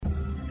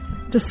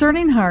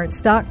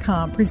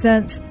DiscerningHearts.com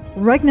presents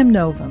Regnum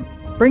Novum,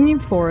 bringing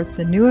forth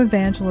the new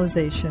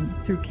evangelization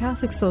through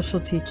Catholic social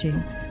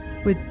teaching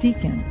with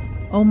Deacon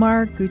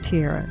Omar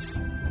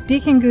Gutierrez.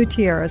 Deacon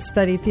Gutierrez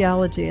studied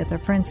theology at the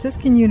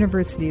Franciscan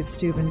University of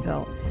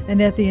Steubenville and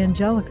at the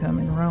Angelicum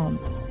in Rome.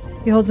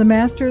 He holds a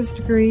master's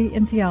degree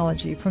in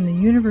theology from the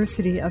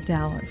University of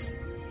Dallas.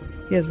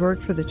 He has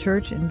worked for the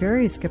church in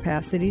various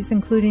capacities,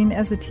 including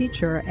as a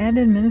teacher and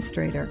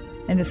administrator,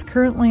 and is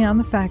currently on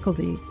the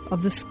faculty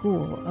of the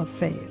School of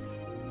Faith.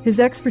 His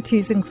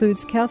expertise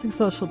includes Catholic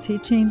social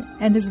teaching,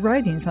 and his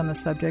writings on the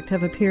subject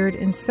have appeared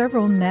in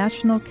several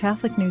national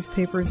Catholic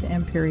newspapers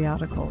and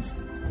periodicals.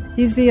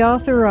 He's the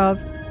author of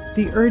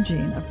The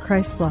Urging of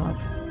Christ's Love,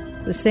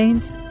 the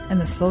Saints and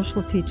the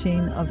Social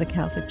Teaching of the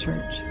Catholic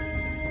Church.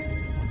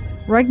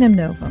 Regnum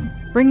Novum,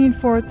 bringing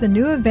forth the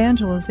new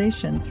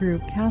evangelization through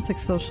Catholic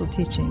social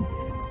teaching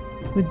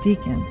with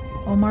Deacon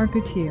Omar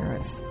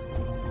Gutierrez.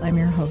 I'm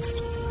your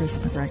host, Chris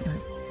McGregor.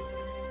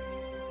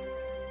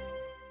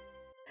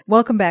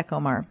 Welcome back,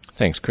 Omar.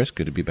 Thanks, Chris.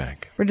 Good to be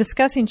back. We're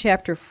discussing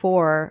Chapter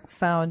 4,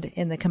 found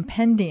in the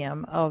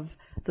Compendium of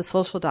the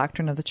Social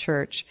Doctrine of the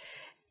Church.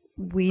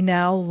 We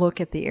now look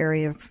at the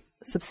area of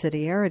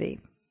subsidiarity.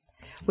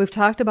 We've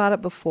talked about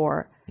it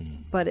before,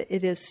 but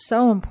it is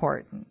so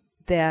important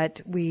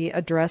that we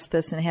address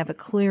this and have a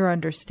clear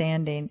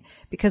understanding,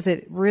 because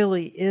it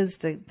really is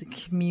the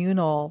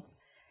communal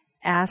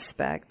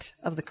aspect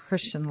of the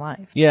Christian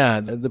life. Yeah,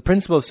 the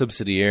principle of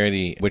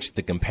subsidiarity, which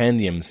the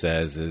Compendium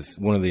says is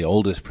one of the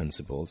oldest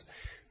principles.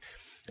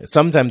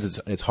 Sometimes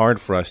it's hard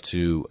for us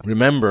to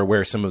remember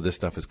where some of this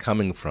stuff is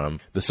coming from.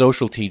 The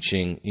social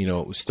teaching,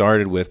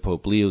 started with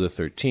Pope Leo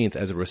XIII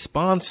as a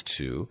response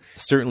to,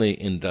 certainly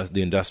in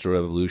the Industrial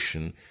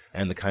Revolution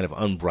and the kind of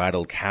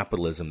unbridled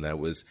capitalism that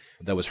was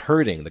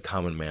hurting the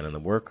common man and the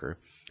worker.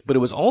 But it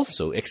was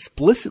also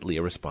explicitly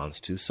a response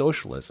to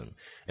socialism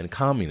and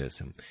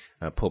communism.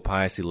 Pope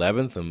Pius XI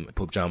and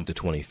Pope John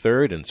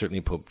XXIII, and certainly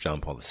Pope John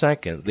Paul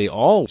II, they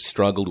all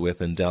struggled with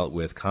and dealt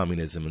with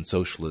communism and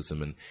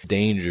socialism and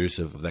dangers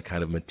of that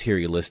kind of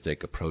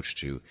materialistic approach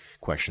to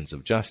questions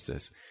of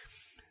justice.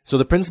 So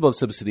the principle of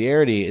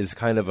subsidiarity is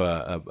kind of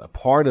a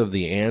part of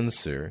the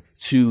answer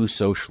to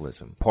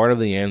socialism, part of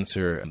the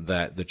answer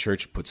that the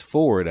Church puts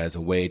forward as a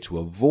way to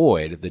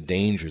avoid the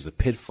dangers, the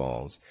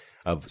pitfalls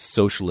of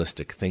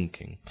socialistic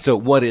thinking. So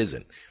what is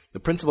it? The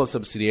principle of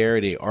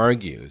subsidiarity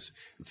argues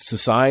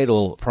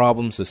societal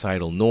problems,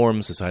 societal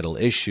norms, societal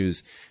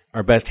issues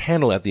are best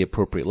handled at the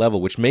appropriate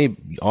level, which may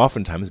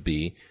oftentimes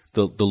be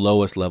the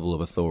lowest level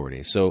of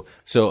authority. So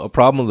a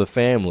problem of the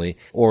family,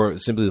 or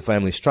simply the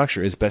family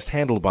structure, is best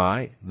handled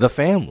by the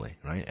family,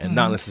 right? And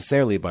not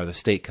necessarily by the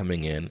state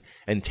coming in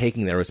and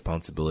taking that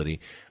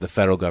responsibility, the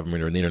federal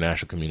government or the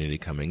international community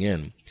coming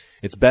in.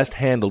 It's best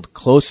handled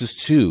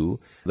closest to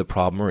the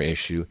problem or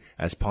issue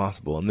as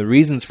possible. And the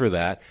reasons for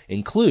that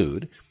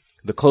include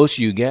the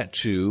closer you get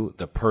to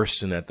the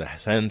person at the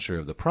center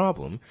of the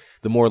problem,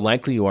 the more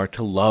likely you are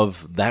to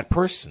love that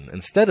person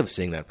instead of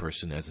seeing that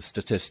person as a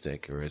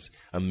statistic or as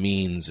a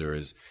means or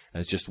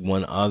as just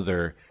one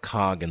other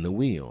cog in the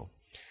wheel.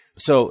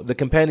 So the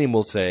Compendium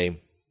will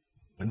say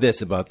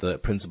this about the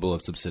principle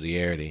of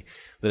subsidiarity,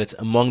 that it's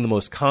among the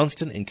most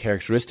constant and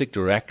characteristic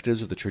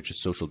directives of the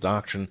Church's social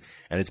doctrine,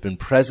 and it's been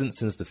present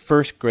since the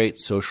first great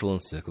social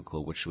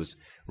encyclical, which was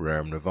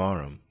Rerum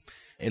Novarum.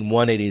 In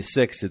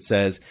 186, it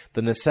says,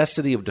 the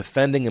necessity of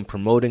defending and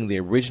promoting the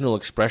original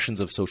expressions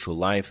of social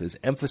life is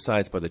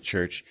emphasized by the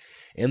Church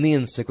in the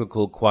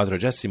encyclical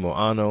Quadragesimo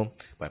Anno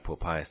by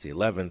Pope Pius XI,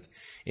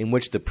 in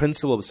which the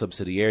principle of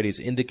subsidiarity is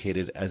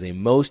indicated as a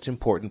most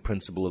important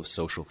principle of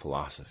social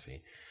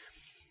philosophy.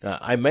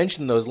 I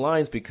mention those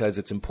lines because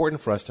it's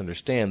important for us to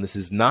understand this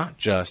is not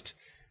just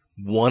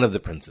one of the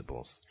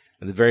principles.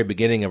 At the very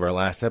beginning of our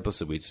last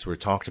episode, we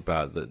talked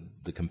about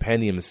the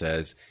Compendium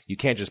says you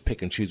can't just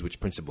pick and choose which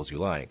principles you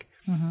like.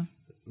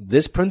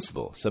 This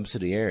principle,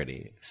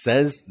 subsidiarity,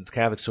 says the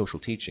Catholic social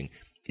teaching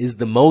is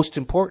the most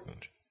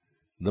important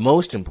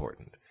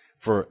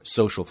for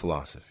social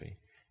philosophy.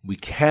 We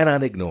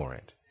cannot ignore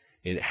it.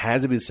 It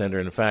has to be the center.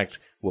 In fact,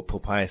 what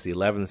Pope Pius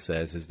XI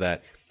says is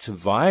that to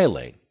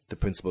violate the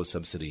principle of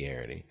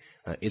subsidiarity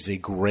is a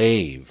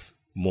grave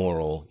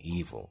moral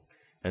evil.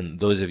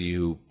 And those of you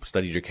who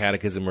studied your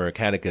catechism or a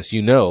catechist,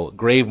 you know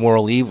grave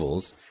moral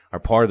evils are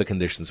part of the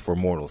conditions for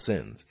mortal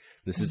sins.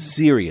 This is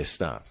serious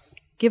stuff.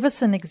 Give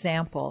us an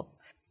example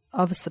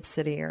of a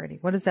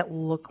subsidiarity. What does that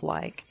look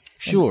like?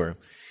 Sure.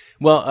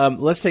 Well,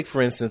 let's take,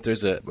 for instance,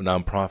 there's a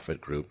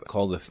nonprofit group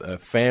called the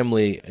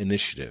Family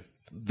Initiative.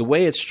 The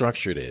way it's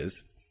structured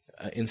is,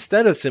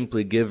 instead of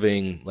simply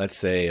giving, let's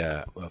say,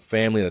 a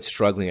family that's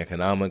struggling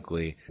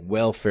economically,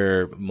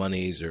 welfare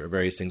monies or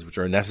various things which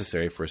are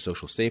necessary for a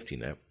social safety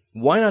net,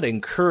 why not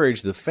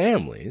encourage the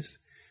families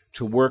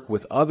to work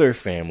with other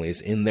families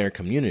in their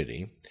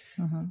community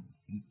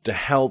to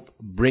help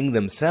bring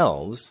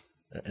themselves,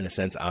 in a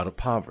sense, out of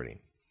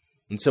poverty?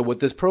 And so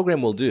what this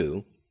program will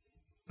do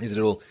is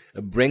it will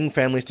bring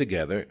families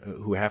together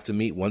who have to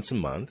meet once a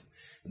month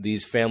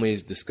these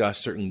families discuss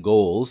certain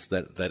goals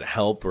that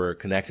help or are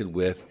connected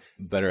with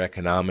better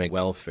economic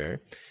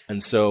welfare.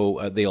 And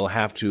so they'll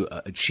have to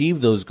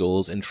achieve those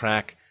goals and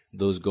track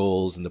those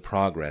goals and the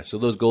progress. So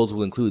those goals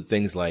will include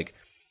things like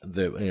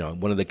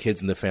one of the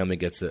kids in the family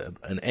gets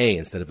an A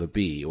instead of a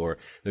B, or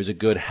there's a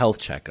good health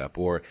checkup,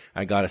 or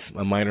I got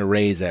a minor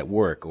raise at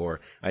work, or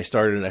I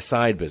started a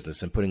side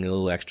business and putting in a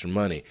little extra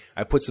money.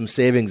 I put some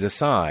savings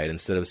aside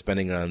instead of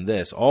spending it on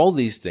this. All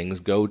these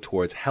things go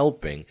towards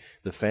helping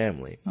the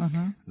family.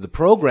 Mm-hmm. The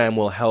program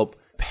will help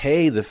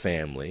pay the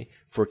family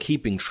for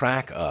keeping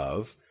track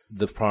of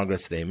the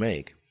progress they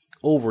make.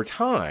 Over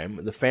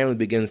time, the family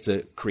begins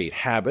to create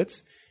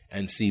habits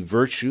and see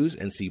virtues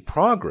and see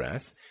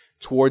progress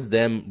toward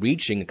them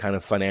reaching a kind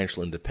of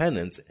financial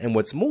independence. And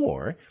what's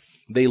more,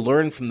 they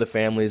learn from the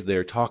families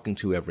they're talking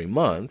to every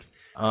month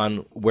on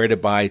where to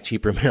buy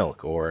cheaper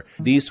milk or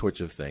these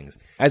sorts of things.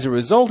 As a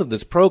result of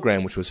this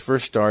program, which was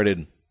first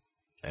started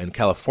in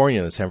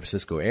California, the San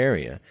Francisco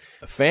area,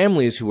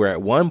 families who were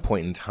at one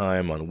point in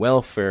time on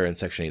welfare and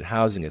Section 8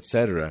 housing,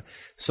 etc.,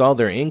 saw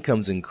their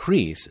incomes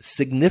increase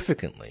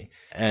significantly.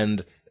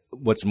 And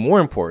what's more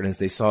important is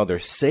they saw their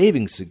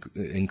savings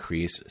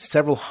increase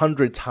several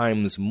hundred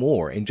times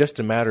more in just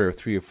a matter of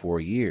 3 or 4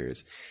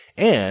 years.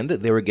 And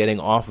they were getting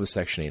off of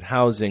Section 8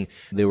 housing.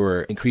 They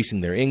were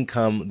increasing their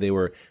income. They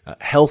were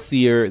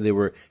healthier. They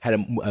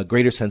had a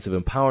greater sense of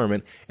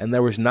empowerment. And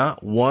there was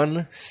not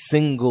one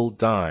single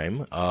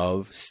dime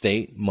of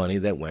state money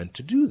that went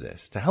to do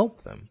this, to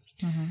help them.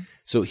 Mm-hmm.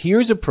 So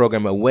here's a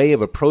program, a way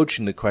of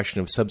approaching the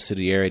question of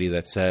subsidiarity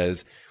that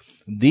says,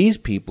 these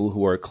people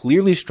who are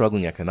clearly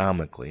struggling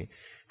economically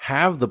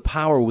have the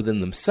power within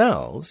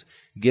themselves,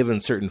 given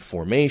certain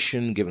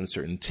formation, given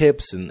certain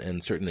tips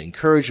and certain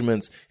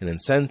encouragements and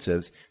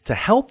incentives, to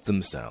help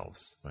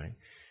themselves, right?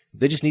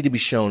 They just need to be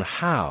shown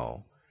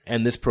how.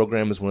 And this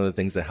program is one of the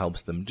things that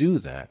helps them do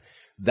that.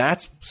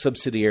 That's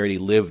subsidiarity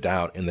lived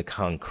out in the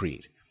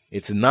concrete.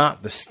 It's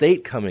not the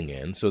state coming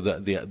in. So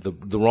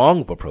the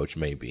wrong approach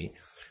may be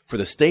for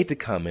the state to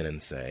come in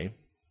and say,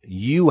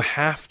 you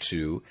have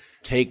to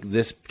take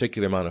this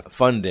particular amount of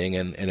funding,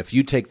 and if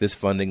you take this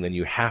funding, then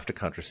you have to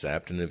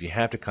contracept, and if you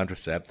have to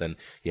contracept, then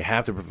you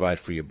have to provide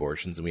free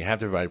abortions, and we have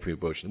to provide free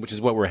abortions, which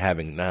is what we're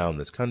having now in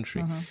this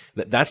country.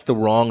 Mm-hmm. That's the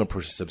wrong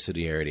approach to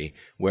subsidiarity,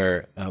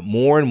 where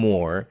more and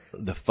more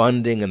the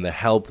funding and the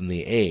help and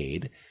the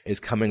aid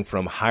is coming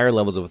from higher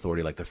levels of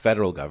authority like the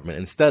federal government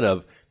instead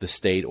of the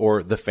state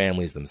or the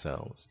families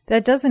themselves.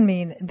 That doesn't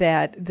mean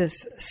that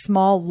this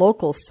small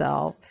local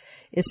cell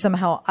is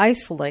somehow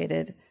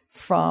isolated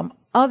from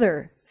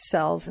other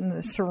cells in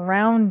the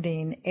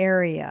surrounding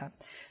area,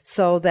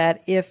 so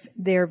that if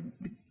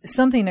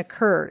something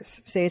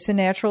occurs, say it's a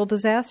natural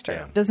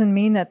disaster, doesn't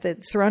mean that the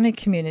surrounding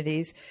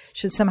communities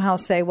should somehow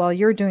say, well,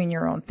 you're doing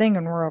your own thing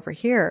and we're over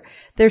here.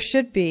 There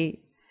should be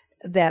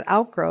that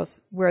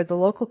outgrowth where the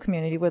local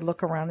community would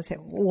look around and say,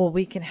 well,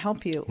 we can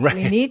help you. Right.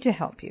 We need to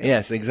help you.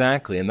 Yes,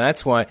 exactly. And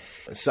that's why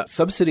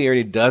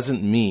subsidiarity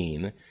doesn't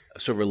mean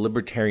sort of a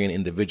libertarian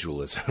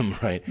individualism,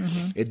 right?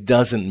 Mm-hmm. It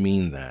doesn't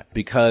mean that,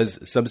 because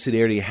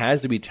subsidiarity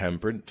has to be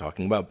tempered,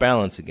 talking about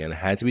balance again, it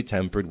has to be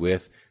tempered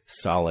with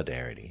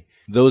solidarity.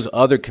 Those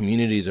other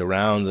communities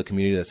around the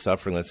community that's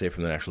suffering, let's say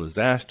from the natural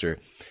disaster,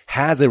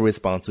 has a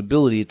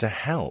responsibility to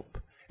help.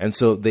 And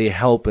so they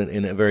help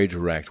in a very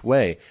direct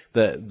way.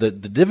 The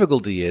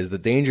difficulty is, the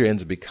danger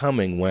ends up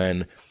becoming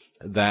when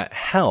that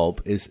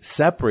help is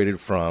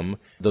separated from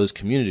those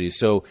communities.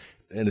 So,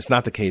 and it's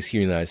not the case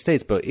here in the United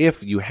States, but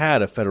if you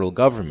had a federal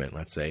government,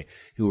 let's say,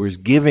 who was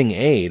giving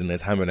aid in a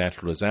time of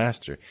natural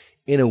disaster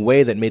in a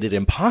way that made it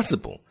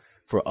impossible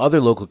for other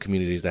local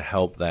communities to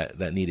help that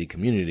needy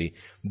community,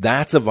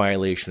 that's a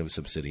violation of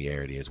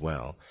subsidiarity as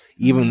well.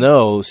 Even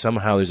though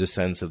somehow there's a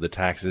sense of the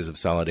taxes of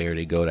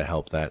solidarity go to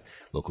help that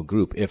local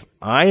group. If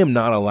I am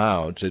not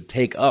allowed to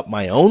take up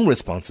my own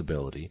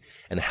responsibility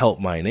and help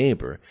my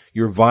neighbor,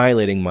 you're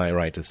violating my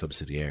right to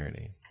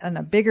subsidiarity. On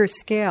a bigger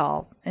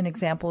scale, an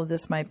example of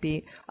this might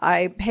be,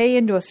 I pay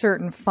into a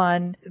certain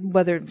fund,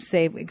 whether,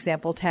 say,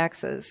 example,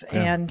 taxes,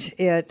 and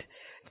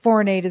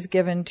foreign aid is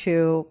given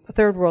to a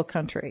third world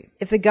country.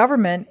 If the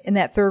government in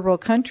that third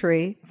world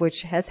country,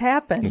 which has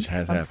happened,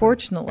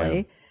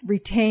 unfortunately,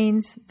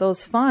 retains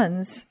those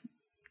funds,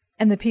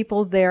 and the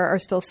people there are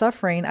still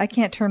suffering, I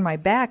can't turn my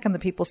back on the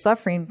people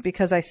suffering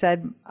because I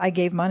said I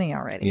gave money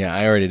already. Yeah,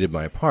 I already did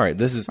my part.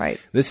 This is right.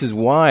 This is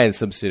why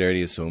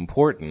subsidiarity is so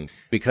important,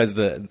 because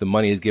the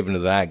money is given to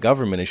that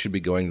government. It should be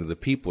going to the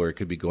people, or it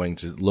could be going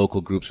to local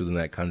groups within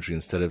that country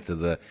instead of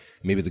to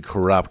maybe the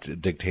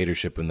corrupt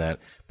dictatorship in that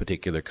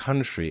particular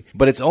country.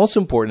 But it's also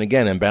important,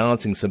 again, in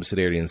balancing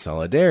subsidiarity and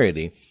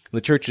solidarity. The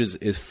church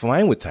is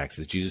fine with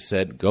taxes. Jesus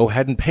said, go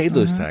ahead and pay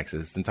those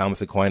taxes. And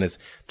Thomas Aquinas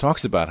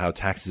talks about how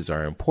taxes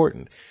are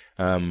important.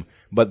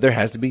 But there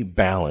has to be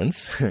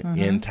balance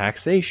in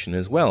taxation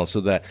as well,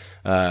 so that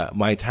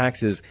my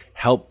taxes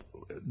help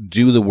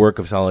do the work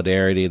of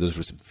solidarity,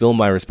 fill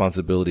my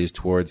responsibilities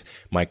towards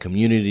my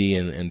community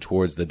and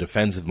towards the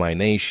defense of my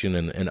nation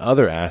and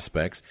other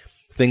aspects.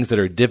 things that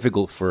are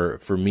difficult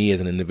for me as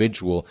an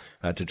individual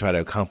to try to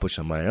accomplish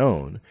on my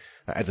own.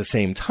 At the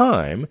same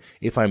time,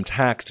 if I'm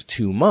taxed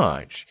too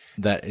much,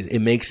 that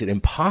it makes it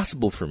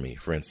impossible for me,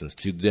 for instance,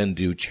 to then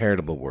do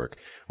charitable work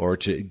or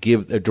to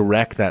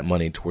direct that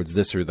money towards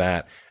this or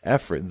that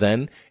effort,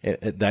 then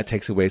that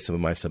takes away some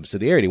of my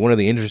subsidiarity. One of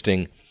the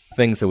interesting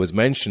things that was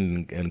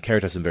mentioned in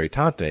Caritas in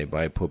Veritate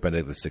by Pope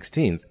Benedict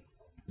XVI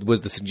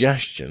was the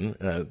suggestion,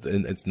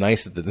 and it's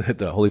nice that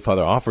the Holy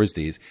Father offers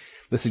these,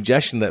 the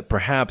suggestion that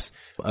perhaps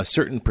a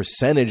certain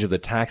percentage of the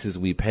taxes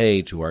we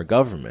pay to our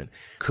government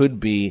could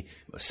be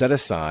set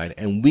aside,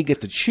 and we get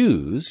to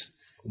choose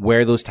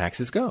where those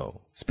taxes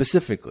go,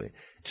 specifically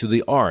to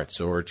the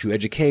arts or to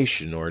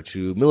education or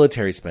to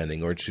military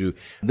spending or to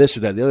this or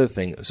that, the other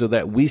thing, so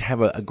that we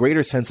have a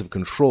greater sense of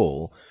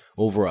control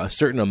over a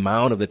certain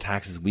amount of the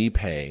taxes we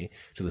pay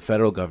to the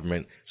federal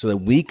government, so that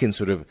we can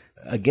sort of,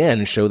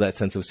 again, show that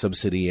sense of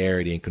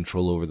subsidiarity and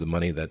control over the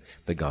money that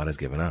God has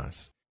given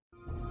us.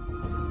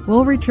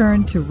 We'll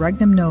return to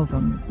Regnum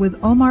Novum with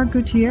Omar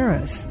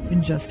Gutierrez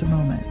in just a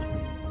moment.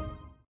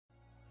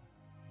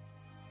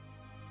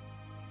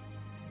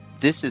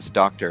 This is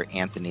Dr.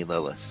 Anthony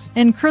Lillis.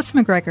 And Chris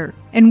McGregor,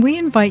 and we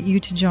invite you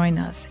to join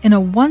us in a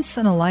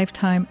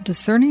once-in-a-lifetime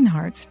Discerning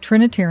Hearts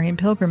Trinitarian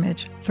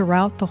pilgrimage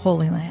throughout the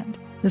Holy Land.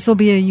 This will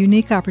be a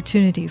unique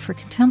opportunity for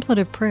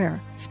contemplative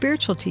prayer,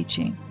 spiritual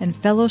teaching, and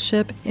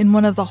fellowship in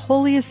one of the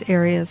holiest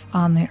areas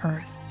on the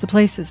earth, the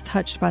places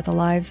touched by the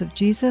lives of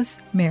Jesus,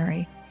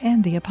 Mary,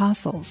 and the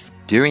apostles.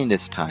 During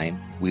this time,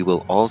 we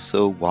will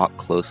also walk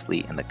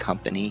closely in the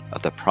company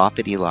of the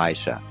prophet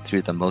Elijah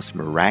through the most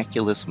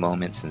miraculous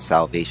moments in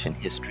salvation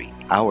history,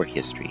 our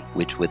history,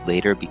 which would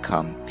later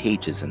become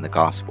pages in the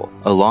gospel.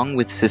 Along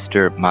with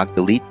Sister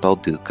Magdalene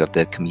Balduc of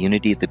the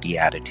Community of the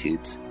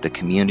Beatitudes, the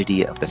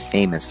community of the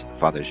famous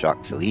Father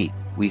Jacques Philippe,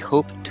 we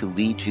hope to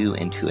lead you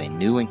into a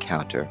new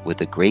encounter with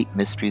the great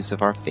mysteries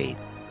of our faith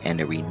and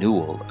a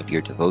renewal of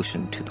your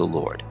devotion to the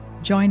Lord.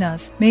 Join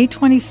us May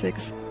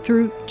 26th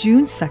through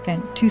June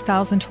 2nd,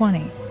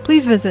 2020.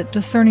 Please visit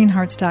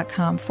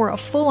discerninghearts.com for a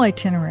full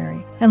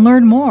itinerary and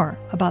learn more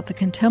about the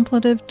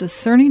contemplative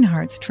Discerning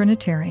Hearts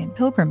Trinitarian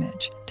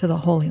pilgrimage to the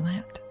Holy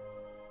Land.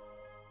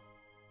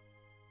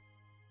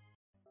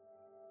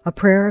 A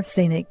prayer of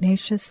St.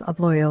 Ignatius of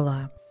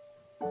Loyola.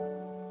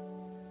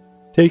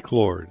 Take,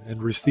 Lord,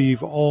 and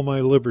receive all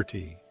my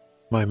liberty,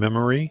 my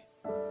memory,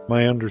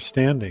 my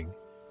understanding,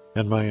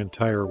 and my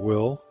entire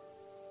will,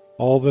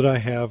 all that I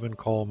have and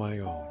call my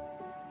own.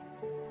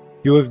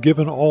 You have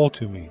given all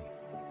to me.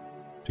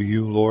 To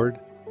you, Lord,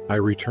 I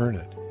return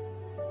it.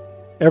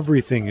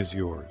 Everything is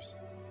yours.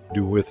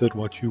 Do with it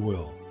what you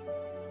will.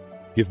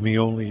 Give me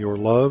only your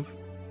love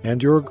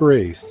and your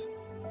grace.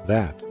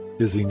 That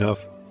is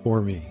enough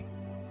for me.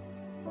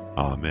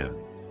 Amen.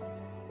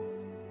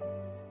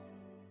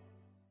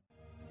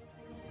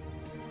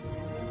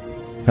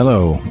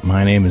 Hello,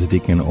 my name is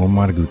Deacon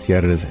Omar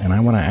Gutierrez, and I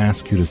want to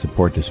ask you to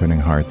support Discerning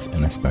Hearts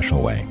in a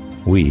special way.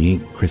 We,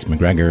 Chris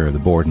McGregor, the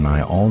board, and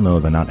I all know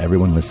that not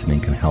everyone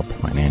listening can help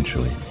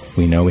financially.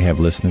 We know we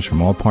have listeners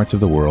from all parts of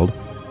the world,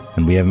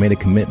 and we have made a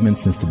commitment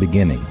since the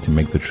beginning to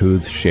make the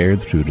truths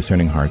shared through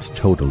Discerning Hearts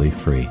totally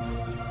free.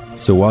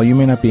 So while you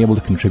may not be able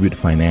to contribute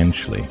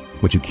financially,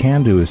 what you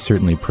can do is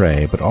certainly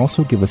pray, but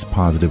also give us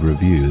positive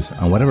reviews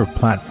on whatever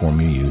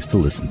platform you use to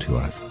listen to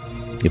us.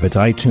 If it's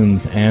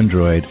iTunes,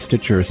 Android,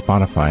 Stitcher, or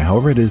Spotify,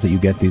 however it is that you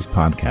get these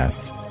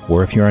podcasts,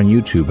 or if you're on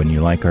YouTube and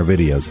you like our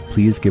videos,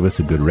 please give us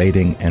a good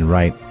rating and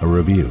write a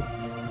review.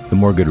 The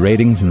more good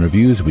ratings and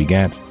reviews we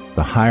get,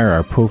 the higher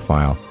our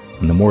profile,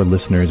 and the more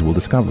listeners will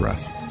discover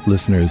us,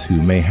 listeners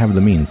who may have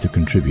the means to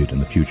contribute in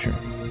the future.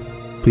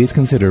 Please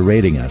consider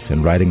rating us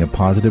and writing a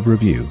positive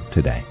review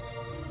today.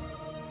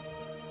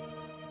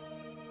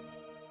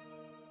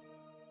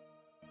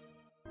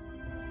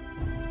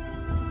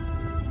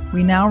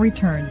 We now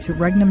return to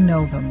Regnum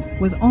Novum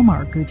with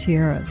Omar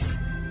Gutierrez.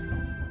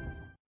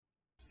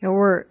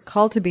 We're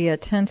called to be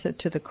attentive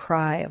to the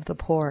cry of the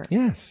poor.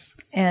 Yes.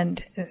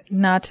 And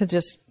not to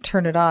just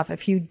turn it off.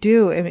 If you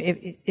do,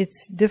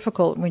 it's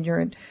difficult when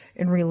you're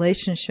in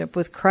relationship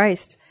with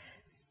Christ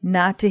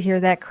not to hear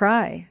that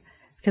cry.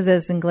 Because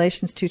as in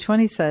Galatians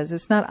 2:20 says,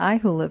 it's not I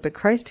who live, but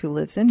Christ who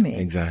lives in me.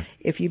 Exactly.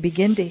 If you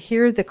begin to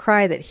hear the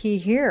cry that he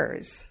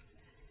hears,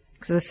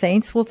 because the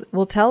saints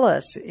will tell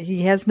us,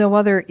 he has no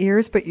other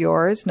ears but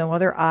yours, no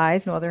other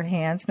eyes, no other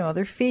hands, no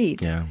other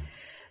feet. Yeah.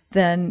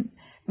 Then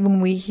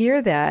when we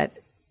hear that,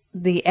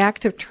 the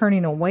act of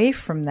turning away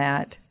from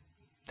that,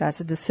 that's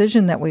a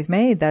decision that we've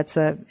made. That's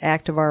an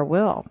act of our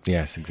will.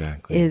 Yes,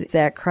 exactly. Is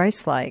that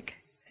Christ-like?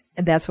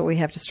 And that's what we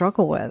have to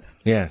struggle with.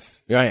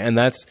 Yes, right, and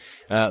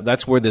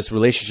that's where this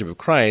relationship of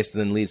Christ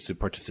then leads to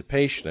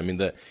participation. I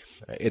mean,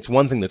 it's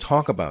one thing to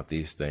talk about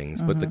these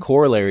things, but the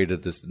corollary to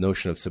this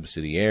notion of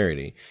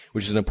subsidiarity,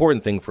 which is an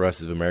important thing for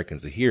us as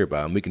Americans to hear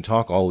about, and we can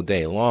talk all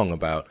day long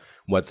about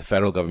what the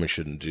federal government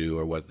shouldn't do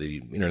or what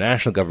the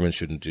international government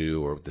shouldn't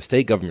do or the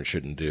state government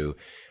shouldn't do.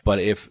 But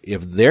if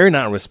they're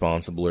not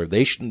responsible or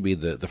they shouldn't be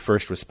the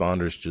first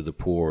responders to the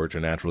poor or to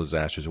natural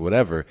disasters or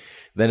whatever,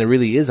 then it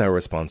really is our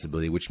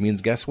responsibility, which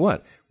means, guess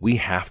what? We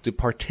have to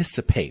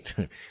participate,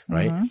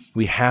 right? Mm-hmm.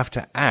 We have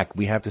to act.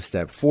 We have to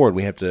step forward.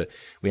 We have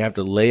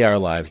to lay our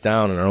lives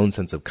down in our own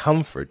sense of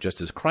comfort,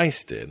 just as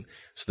Christ did,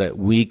 so that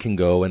we can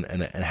go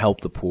and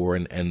help the poor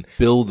and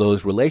build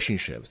those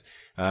relationships.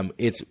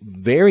 It's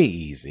very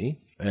easy,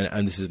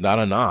 and this is not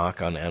a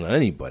knock on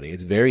anybody.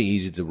 It's very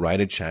easy to write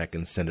a check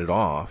and send it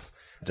off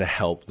to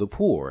help the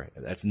poor.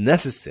 That's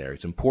necessary.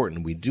 It's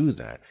important we do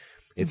that.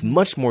 It's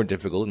much more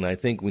difficult, and I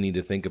think we need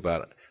to think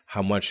about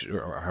how much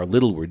or how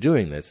little we're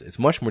doing this. It's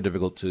much more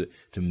difficult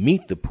to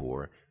meet the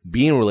poor,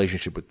 be in a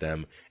relationship with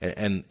them,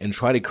 and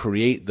try to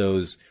create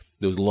those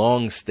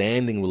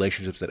long-standing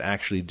relationships that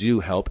actually do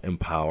help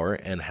empower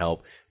and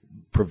help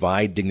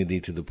provide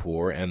dignity to the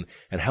poor and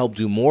help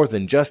do more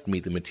than just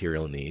meet the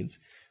material needs,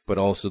 but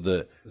also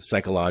the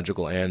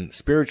psychological and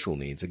spiritual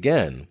needs.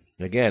 Again,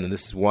 and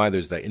this is why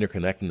there's that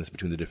interconnectedness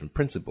between the different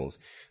principles.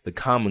 The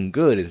common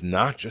good is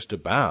not just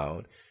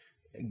about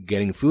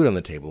getting food on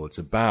the table. It's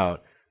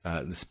about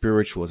the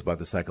spiritual. It's about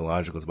the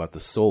psychological. It's about the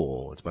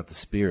soul. It's about the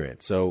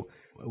spirit. So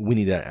we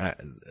need to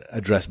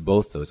address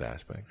both those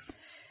aspects.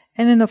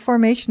 And in the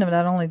formation of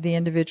not only the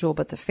individual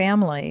but the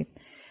family,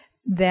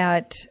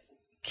 that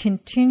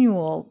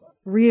continual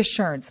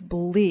reassurance,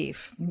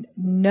 belief,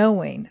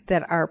 knowing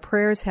that our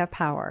prayers have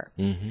power,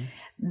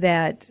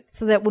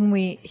 so that when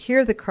we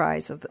hear the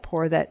cries of the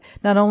poor, that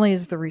not only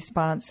is the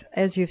response,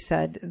 as you've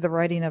said, the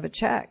writing of a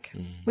check,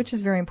 which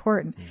is very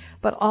important,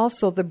 but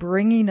also the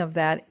bringing of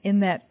that in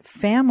that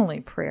family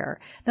prayer,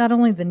 not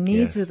only the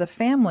needs of the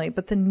family,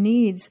 but the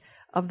needs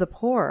of the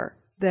poor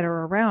that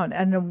are around,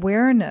 an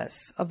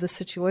awareness of the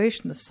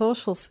situation,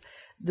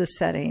 the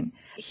setting,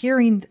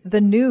 hearing the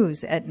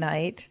news at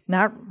night,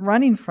 not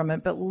running from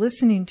it, but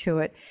listening to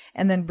it,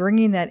 and then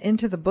bringing that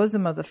into the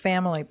bosom of the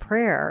family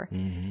prayer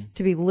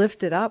to be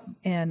lifted up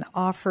and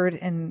offered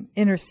and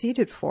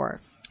interceded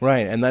for.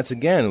 Right, and that's,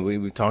 again,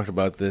 we've talked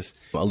about this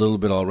a little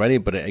bit already,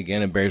 but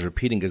again, it bears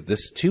repeating because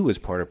this too is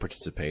part of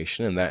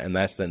participation, and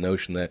that's that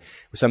notion that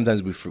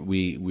sometimes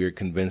we're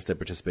convinced that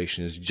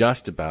participation is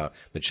just about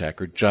the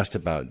check or just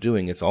about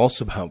doing. It's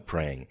also about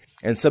praying.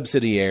 And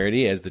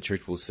subsidiarity, as the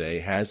church will say,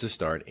 has to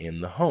start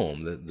in the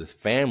home. The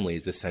family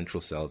is the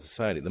central cell of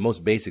society, the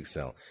most basic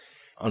cell.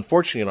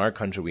 Unfortunately, in our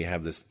country, we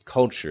have this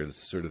culture,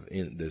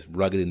 this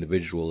rugged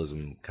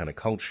individualism kind of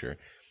culture,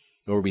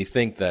 where we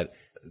think that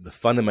the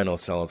fundamental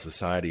cell of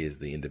society is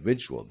the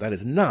individual. That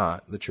is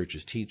not the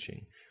church's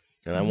teaching.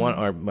 And I want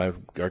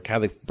our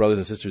Catholic brothers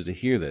and sisters to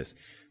hear this.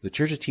 The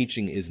church's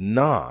teaching is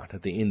not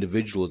that the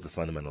individual is the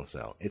fundamental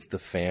cell. It's the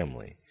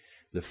family.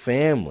 The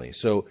family.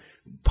 So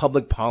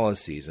public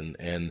policies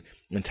and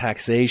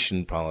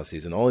taxation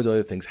policies and all these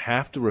other things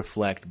have to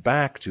reflect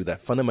back to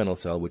that fundamental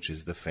cell, which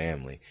is the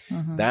family.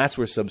 That's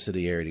where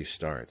subsidiarity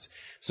starts.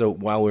 So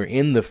while we're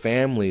in the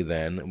family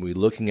then, we're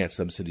looking at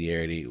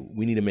subsidiarity,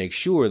 we need to make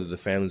sure that the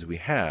families we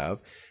have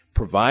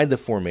provide the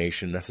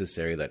formation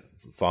necessary that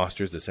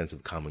fosters the sense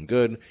of common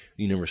good,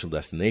 universal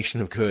destination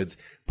of goods,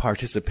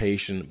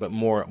 participation, but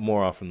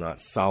more often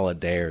not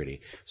solidarity,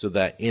 so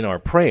that in our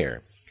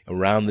prayer,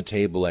 around the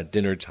table at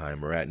dinner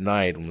time or at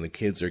night when the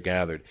kids are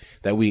gathered,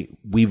 that we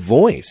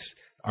voice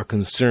our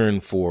concern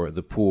for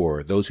the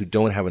poor, those who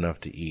don't have enough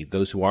to eat,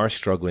 those who are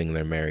struggling in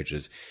their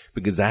marriages,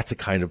 because that's a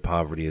kind of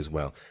poverty as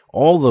well.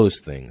 All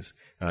those things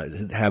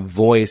have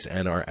voice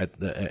and are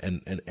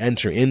and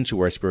enter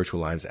into our spiritual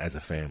lives as a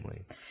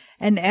family.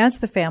 And as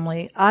the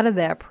family, out of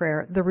that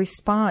prayer, the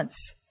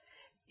response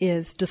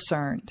is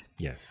discerned.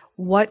 Yes.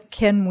 What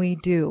can we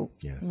do?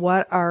 Yes.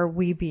 What are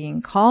we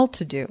being called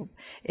to do?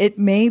 It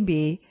may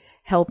be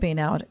helping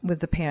out with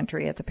the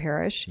pantry at the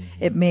parish.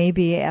 It may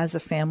be as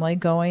a family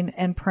going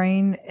and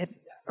praying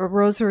a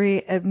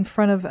rosary in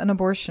front of an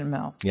abortion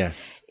mill.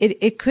 Yes.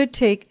 It could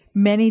take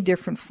many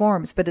different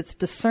forms, but it's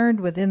discerned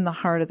within the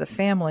heart of the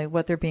family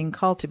what they're being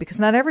called to, because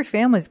not every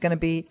family is going to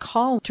be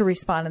called to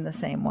respond in the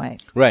same way.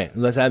 Right.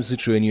 That's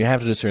absolutely true, and you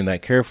have to discern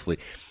that carefully.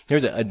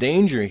 There's a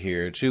danger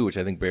here, too, which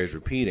I think bears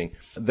repeating.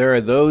 There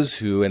are those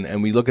who,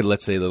 and we look at,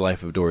 let's say, the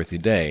life of Dorothy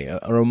Day,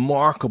 a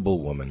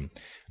remarkable woman,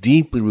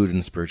 deeply rooted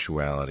in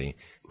spirituality,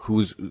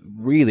 who's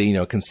really,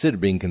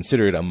 being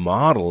considered a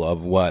model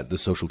of what the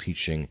social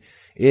teaching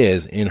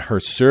is in her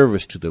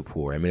service to the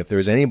poor. I mean, if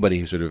there's anybody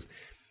who sort of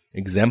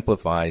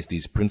exemplifies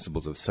these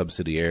principles of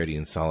subsidiarity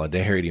and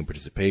solidarity and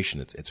participation,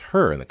 it's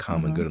her and the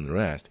common good and the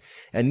rest.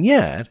 And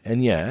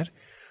yet,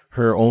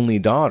 her only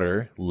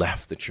daughter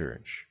left the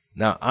church.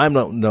 Now, I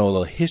don't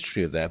know the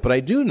history of that, but I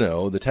do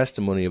know the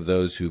testimony of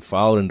those who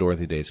followed in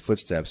Dorothy Day's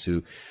footsteps,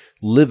 who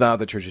live out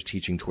the church's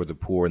teaching toward the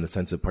poor in the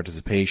sense of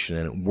participation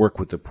and work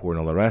with the poor and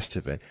all the rest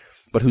of it,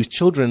 but whose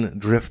children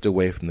drift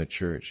away from the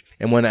church.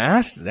 And when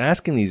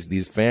asking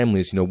these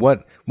families,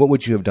 what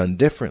would you have done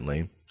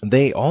differently?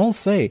 They all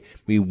say,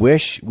 we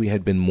wish we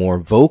had been more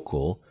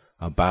vocal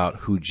about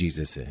who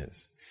Jesus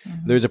is.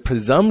 There's a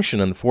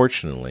presumption,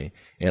 unfortunately,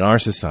 in our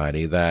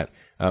society that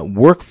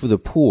work for the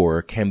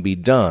poor can be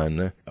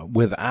done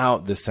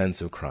without the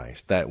sense of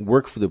Christ. That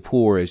work for the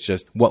poor is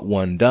just what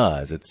one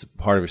does. It's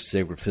part of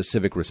a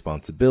civic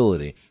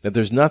responsibility. That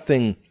there's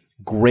nothing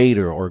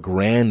greater or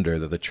grander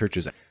that the church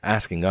is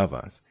asking of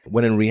us.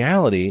 When in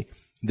reality,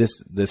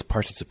 this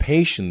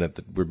participation that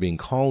we're being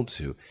called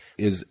to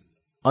is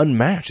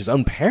unmatched, is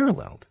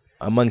unparalleled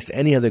amongst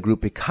any other group,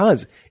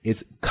 because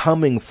it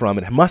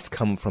must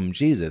come from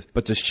Jesus.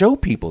 But to show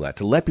people that,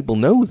 to let people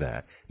know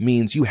that,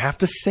 means you have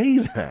to say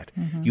that.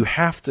 You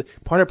have to,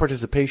 part of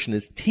participation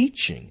is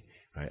teaching,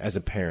 right, as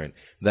a parent,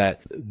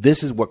 that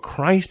this is what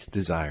Christ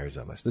desires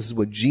of us. This is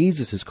what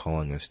Jesus is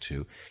calling us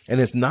to.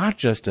 And it's not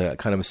just a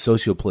kind of a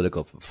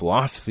socio-political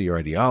philosophy or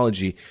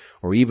ideology,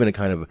 or even a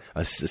kind of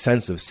a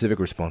sense of civic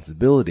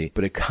responsibility,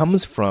 but it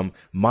comes from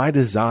my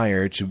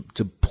desire to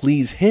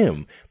please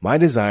Him, my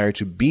desire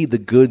to be the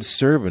good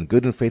servant,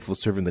 good and faithful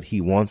servant that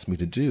He wants me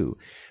to do,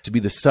 to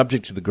be the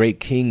subject to the great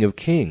King of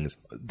Kings.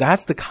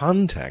 That's the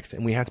context,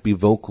 and we have to be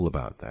vocal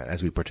about that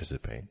as we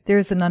participate.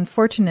 There's an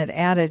unfortunate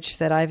adage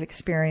that I've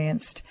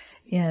experienced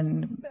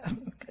in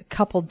a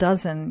couple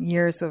dozen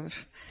years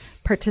of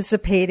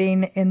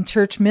participating in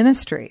church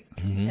ministry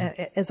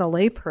as a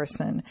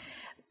layperson.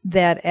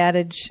 That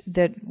adage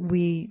that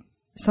we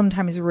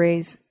sometimes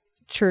raise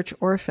church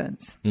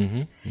orphans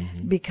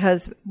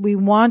because we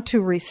want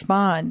to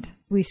respond.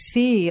 We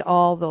see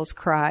all those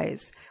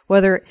cries,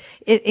 whether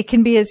it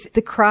can be as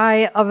the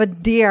cry of a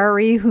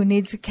DRE who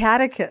needs a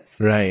catechist.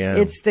 Right, yeah.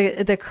 It's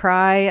the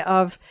cry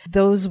of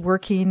those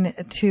working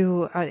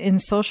to in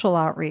social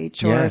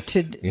outreach or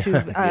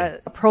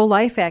to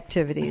pro-life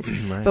activities.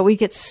 Right. But we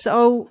get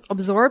so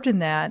absorbed in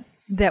that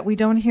we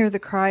don't hear the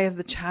cry of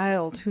the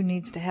child who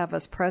needs to have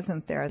us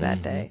present there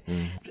that day.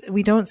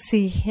 We don't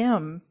see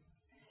him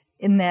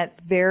in that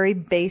very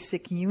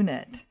basic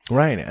unit.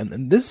 Right.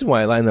 And this is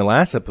why in the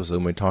last episode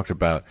when we talked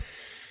about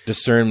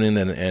discernment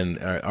and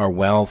our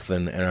wealth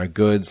and our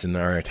goods and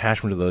our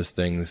attachment to those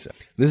things,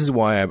 this is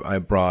why I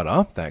brought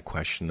up that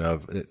question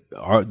of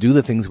do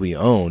the things we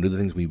own, do the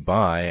things we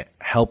buy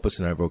help us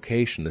in our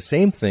vocation? The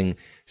same thing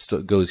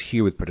goes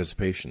here with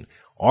participation.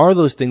 Are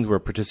those things we're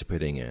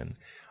participating in?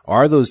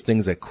 Are those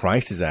things that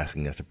Christ is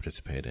asking us to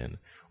participate in?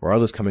 Or are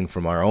those coming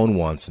from our own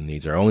wants and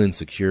needs, our own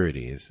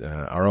insecurities,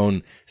 our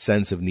own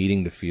sense of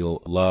needing to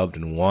feel loved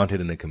and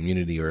wanted in a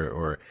community?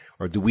 Or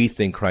do we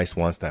think Christ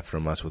wants that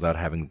from us without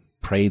having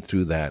prayed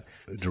through that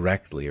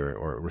directly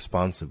or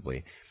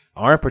responsibly?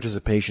 Our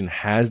participation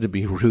has to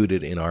be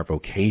rooted in our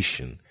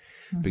vocation,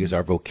 because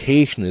our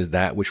vocation is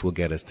that which will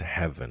get us to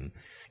heaven.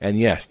 And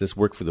yes, this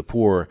work for the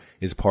poor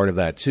is part of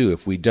that too.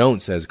 If we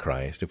don't, says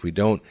Christ, if we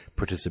don't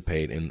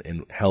participate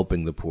in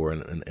helping the poor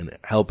and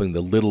helping the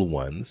little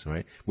ones,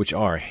 right, which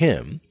are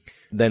Him,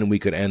 then we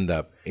could end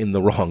up in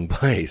the wrong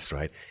place,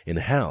 right, in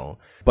hell.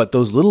 But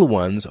those little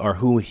ones are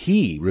who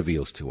He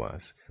reveals to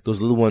us.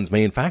 Those little ones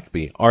may in fact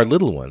be our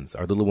little ones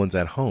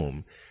at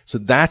home. So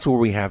that's where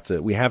we have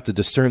to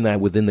discern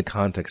that within the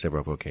context of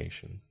our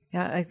vocation.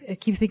 Yeah, I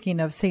keep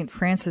thinking of St.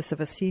 Francis of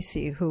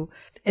Assisi, who,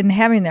 in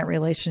having that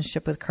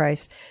relationship with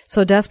Christ,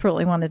 so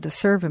desperately wanted to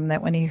serve Him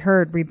that when he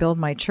heard rebuild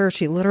my church,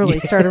 he literally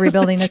started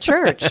rebuilding a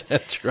church.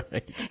 That's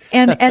right.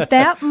 And at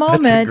that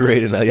moment, that's a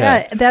great analogy.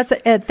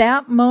 at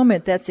that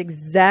moment, that's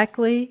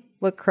exactly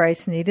what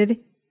Christ needed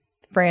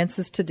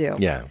Francis to do.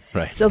 Yeah,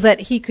 right. So that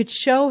he could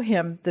show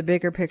him the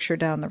bigger picture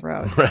down the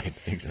road. Right,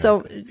 exactly.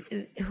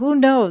 So who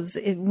knows,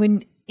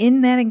 when in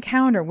that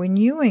encounter, when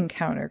you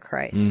encounter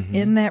Christ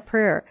in that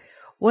prayer,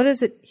 what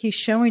is it He's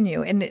showing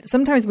you? And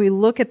sometimes we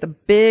look at the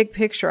big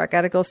picture. I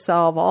got to go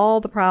solve all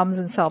the problems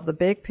and solve the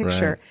big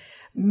picture. Right.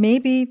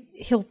 Maybe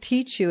He'll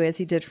teach you, as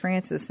He did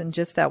Francis, in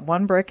just that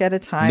one brick at a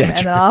time. That's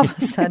and then all of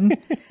a sudden,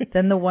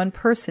 then the one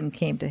person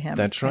came to him.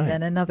 That's right. And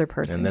then another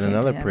person came to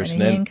him.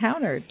 And he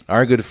encountered.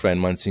 Our good friend,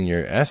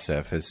 Monsignor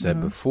SF, has said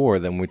before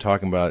that when we're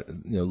talking about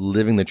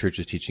living the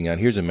Church's teaching out,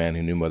 here's a man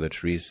who knew Mother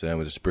Teresa,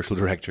 was a spiritual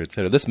director,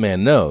 etc. This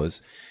man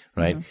knows.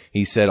 Right?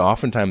 He said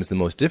oftentimes the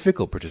most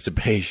difficult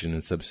participation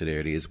in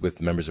subsidiarity is with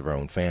members of our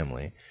own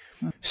family.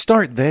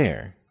 Start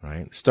there,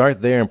 right?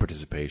 Start there in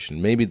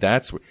participation. Maybe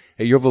that's where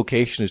your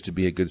vocation is to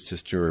be a good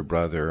sister or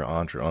brother or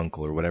aunt or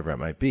uncle or whatever it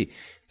might be.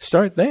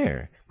 Start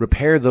there.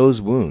 Repair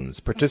those wounds.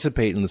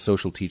 Participate in the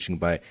social teaching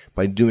by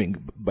doing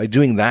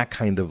that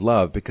kind of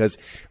love, because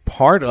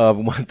part of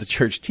what the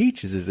Church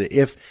teaches is that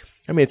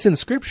it's in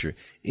Scripture.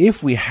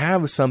 If we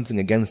have something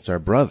against our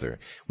brother,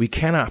 we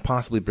cannot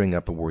possibly bring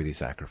up a worthy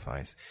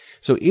sacrifice.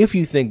 So if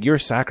you think you're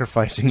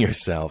sacrificing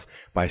yourself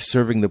by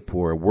serving the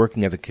poor,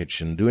 working at the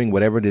kitchen, doing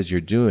whatever it is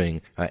you're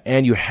doing,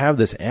 and you have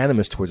this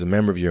animus towards a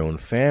member of your own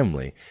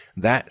family,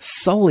 that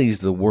sullies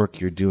the work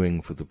you're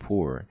doing for the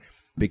poor,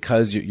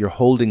 because you're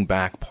holding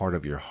back part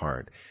of your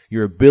heart.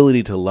 Your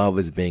ability to love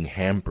is being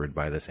hampered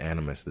by this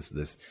animus,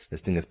 this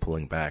thing is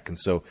pulling back. And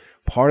so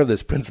part of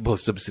this principle of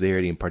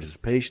subsidiarity and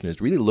participation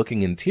is really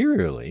looking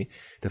interiorly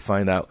to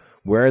find out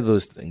where are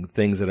those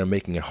things that are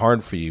making it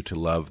hard for you to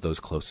love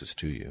those closest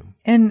to you.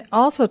 And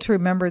also to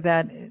remember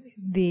that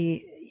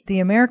the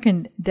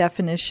American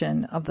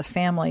definition of the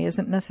family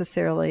isn't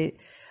necessarily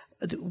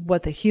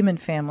what the human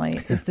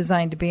family is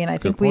designed to be. And I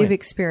think we've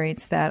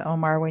experienced that,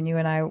 Omar, when you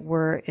and I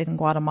were in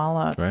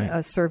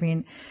Guatemala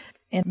serving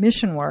in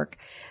mission work,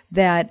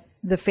 that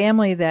the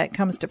family that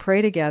comes to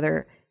pray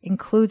together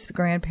includes the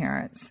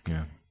grandparents.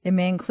 Yeah. It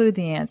may include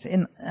the aunts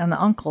and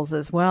the uncles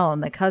as well,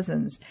 and the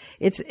cousins.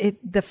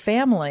 The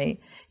family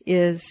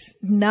is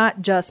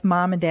not just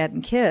mom and dad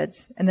and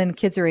kids, and then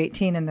kids are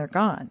 18 and they're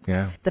gone.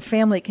 Yeah. The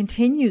family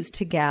continues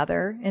to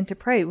gather and to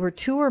pray. Where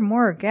two or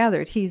more are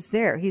gathered, he's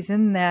there. He's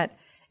in the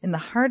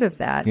heart of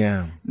that.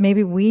 Yeah.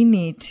 Maybe we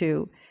need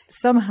to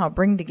somehow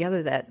bring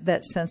together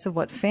that sense of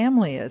what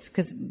family is,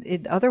 because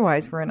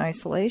otherwise we're in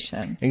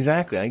isolation.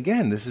 Exactly.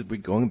 Again, we're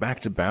going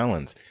back to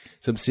balance.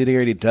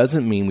 Subsidiarity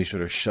doesn't mean we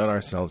sort of shut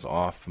ourselves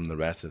off from the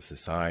rest of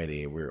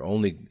society. We're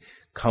only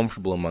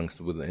comfortable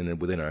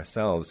within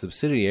ourselves.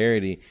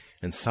 Subsidiarity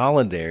and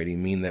solidarity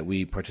mean that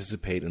we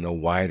participate in a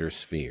wider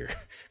sphere,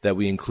 that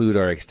we include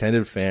our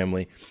extended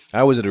family.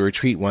 I was at a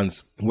retreat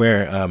once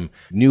where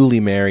newly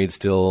married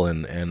still,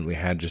 and we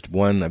had just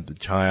one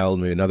child,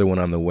 maybe another one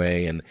on the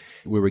way, and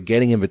we were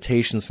getting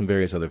invitations from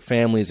various other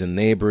families and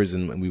neighbors,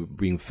 and we were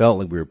being felt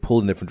like we were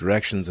pulled in different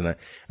directions, and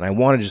I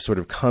wanted to just sort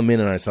of come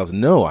in on ourselves.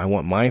 No, I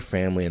want my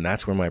family, and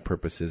that's where my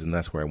purpose is, and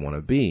that's where I want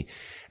to be.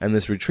 And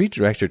this retreat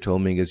director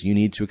told me, you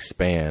need to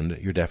expand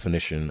your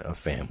definition of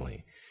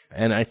family.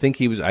 And I think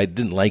I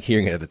didn't like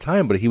hearing it at the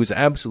time, but he was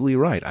absolutely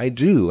right. I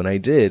do, and I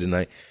did, and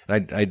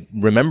I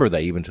remember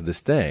that even to this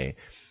day.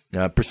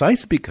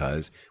 Precisely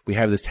because we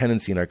have this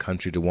tendency in our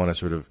country to want to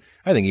sort of,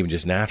 I think even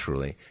just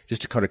naturally,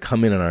 just to kind of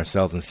come in on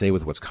ourselves and stay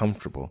with what's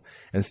comfortable,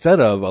 instead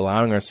of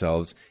allowing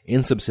ourselves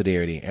in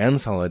subsidiarity and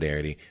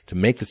solidarity to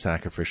make the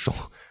sacrificial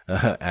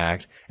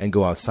act and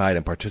go outside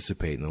and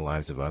participate in the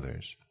lives of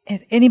others.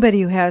 And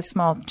anybody who has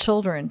small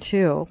children,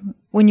 too,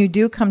 when you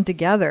do come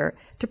together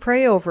to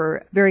pray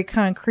over very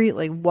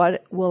concretely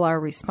what will our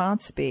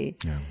response be,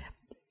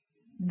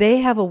 they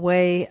have a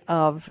way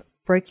of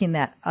breaking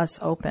us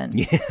open.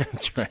 Yeah,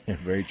 that's right.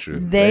 Very true.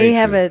 They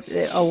have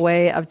a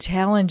way of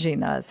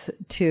challenging us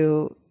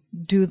to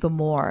do the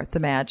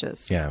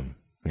mages. Yeah,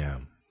 yeah.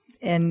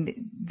 And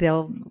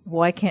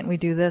why can't we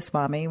do this,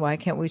 Mommy?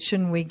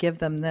 Shouldn't we give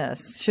them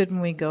this?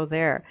 Shouldn't we go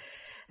there?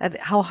 And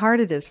how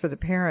hard it is for the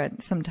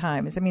parent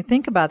sometimes. I mean,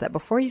 think about that.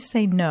 Before you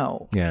say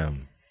no,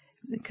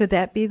 could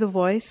that be the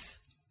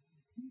voice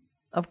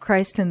of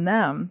Christ in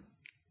them?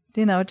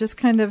 Just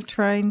kind of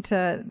trying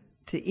to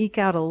eke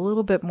out a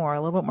little bit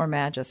more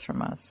magus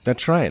from us.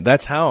 That's right.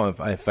 That's how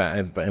I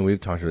found, and we've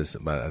talked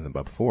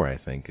about before, I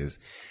think, is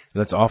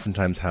that's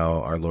oftentimes how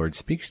our Lord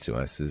speaks to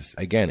us, is,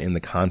 again, in the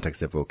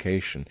context of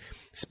vocation,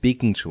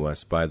 speaking to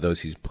us by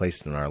those he's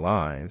placed in our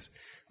lives.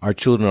 Our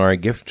children are a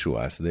gift to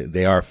us.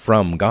 They are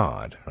from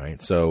God,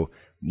 right? So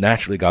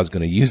naturally, God's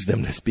going to use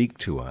them to speak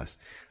to us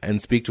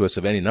and speak to us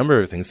of any number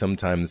of things,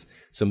 sometimes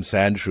some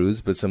sad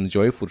truths, but some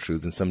joyful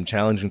truths and some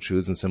challenging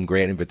truths and some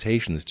great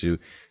invitations to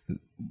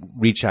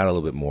reach out a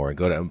little bit more.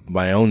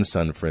 My own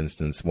son, for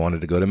instance,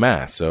 wanted to go to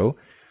Mass. So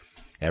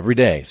every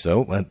day.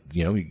 So,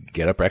 you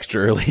get up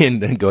extra early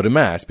and go to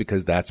Mass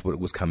because that's what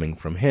was coming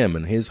from him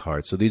and his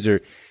heart. So these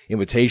are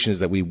invitations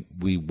that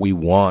we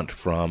want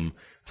from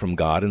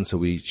God, and so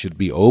we should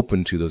be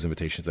open to those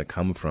invitations that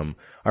come from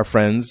our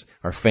friends,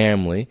 our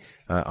family,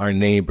 our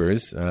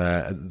neighbors,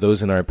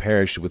 those in our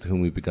parish with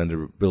whom we've begun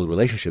to build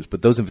relationships.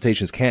 But those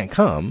invitations can't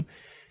come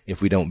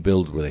if we don't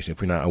build relationships,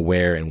 if we're not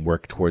aware and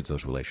work towards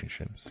those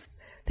relationships.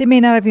 They may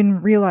not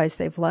even realize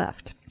they've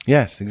left.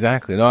 Yes,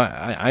 exactly. No,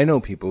 I know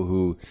people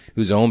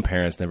whose own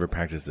parents never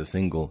practiced a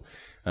single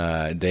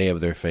day of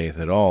their faith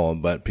at all,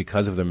 but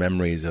because of their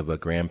memories of a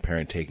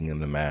grandparent taking them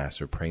to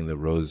Mass or praying the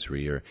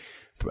rosary or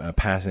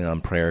passing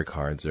on prayer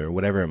cards or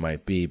whatever it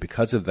might be,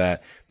 because of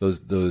that,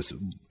 those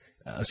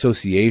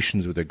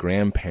associations with their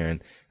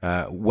grandparent,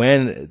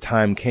 when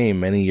time came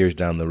many years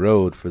down the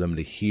road for them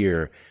to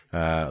hear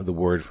the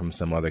word from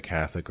some other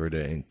Catholic or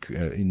to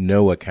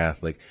know a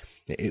Catholic,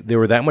 they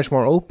were that much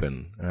more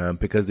open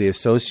because they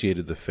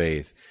associated the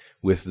faith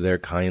with their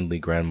kindly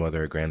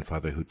grandmother or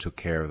grandfather who took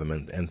care of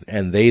them,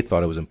 and they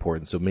thought it was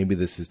important. So maybe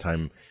this is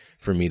time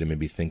for me to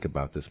maybe think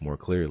about this more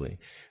clearly.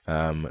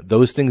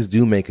 Those things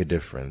do make a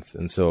difference.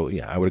 And so,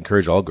 I would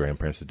encourage all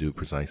grandparents to do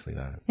precisely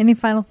that. Any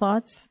final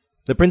thoughts?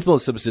 The principle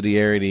of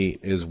subsidiarity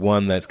is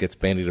one that gets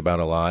bandied about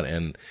a lot,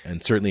 and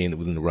certainly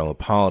within the realm of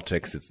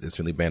politics, it's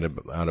certainly bandied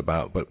out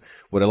about. But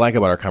what I like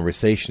about our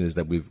conversation is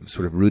that we've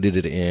sort of rooted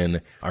it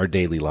in our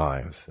daily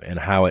lives and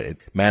how it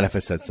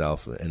manifests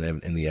itself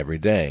in the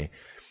everyday.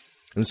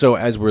 And so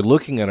as we're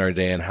looking at our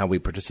day and how we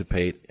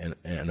participate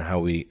and how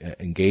we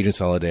engage in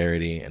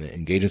solidarity and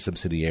engage in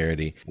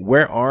subsidiarity,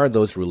 where are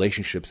those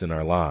relationships in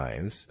our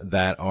lives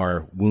that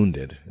are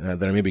wounded,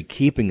 that are maybe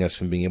keeping us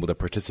from being able to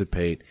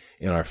participate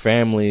in our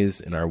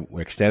families, in our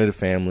extended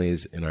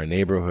families, in our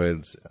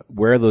neighborhoods?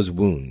 Where are those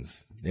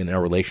wounds in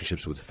our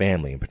relationships with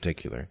family in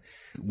particular?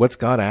 What's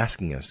God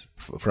asking us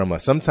from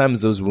us?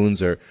 Sometimes those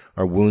wounds are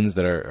wounds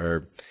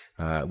that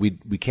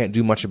we can't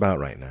do much about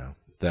right now.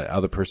 The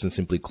other person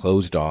simply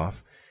closed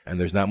off, and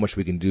there's not much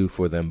we can do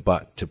for them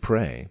but to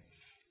pray.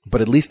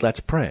 But at least let's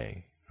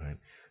pray, right?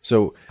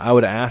 So I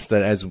would ask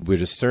that as we're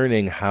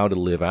discerning how to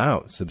live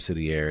out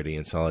subsidiarity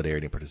and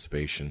solidarity and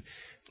participation,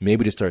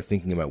 maybe to start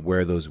thinking about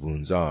where those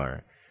wounds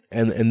are.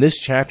 And in this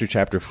chapter,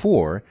 chapter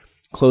 4,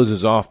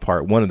 closes off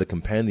part 1 of the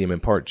compendium.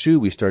 In part 2,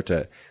 we start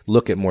to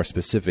look at more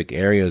specific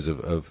areas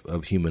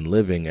of human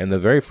living. And the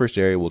very first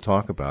area we'll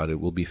talk about,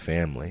 it will be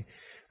family.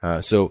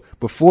 So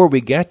before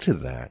we get to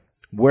that,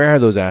 where are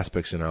those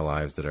aspects in our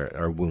lives that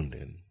are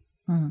wounded?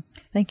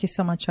 Thank you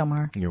so much,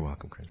 Omar. You're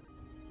welcome, Chris.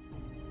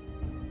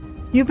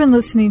 You've been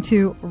listening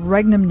to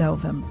Regnum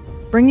Novum,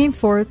 bringing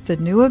forth the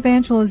new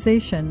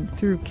evangelization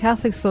through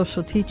Catholic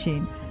social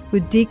teaching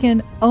with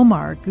Deacon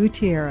Omar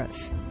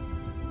Gutierrez.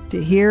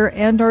 To hear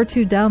and or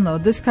to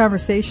download this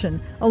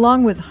conversation,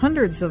 along with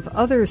hundreds of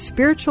other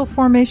spiritual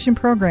formation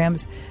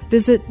programs,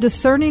 visit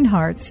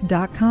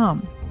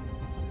discerninghearts.com.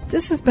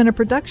 This has been a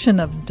production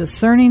of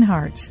Discerning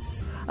Hearts.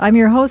 I'm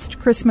your host,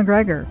 Chris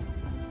McGregor.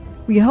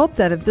 We hope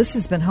that if this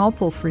has been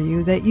helpful for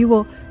you, that you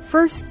will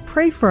first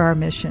pray for our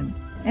mission,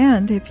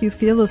 and if you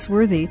feel us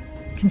worthy,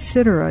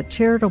 consider a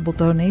charitable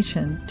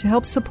donation to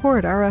help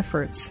support our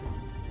efforts.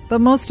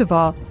 But most of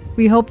all,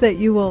 we hope that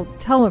you will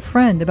tell a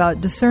friend about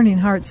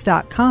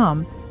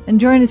discerninghearts.com and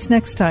join us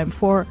next time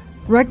for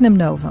Regnum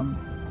Novum,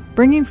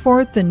 bringing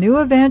forth the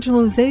new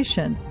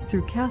evangelization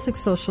through Catholic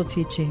social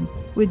teaching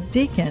with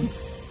Deacon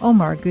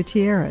Omar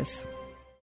Gutierrez.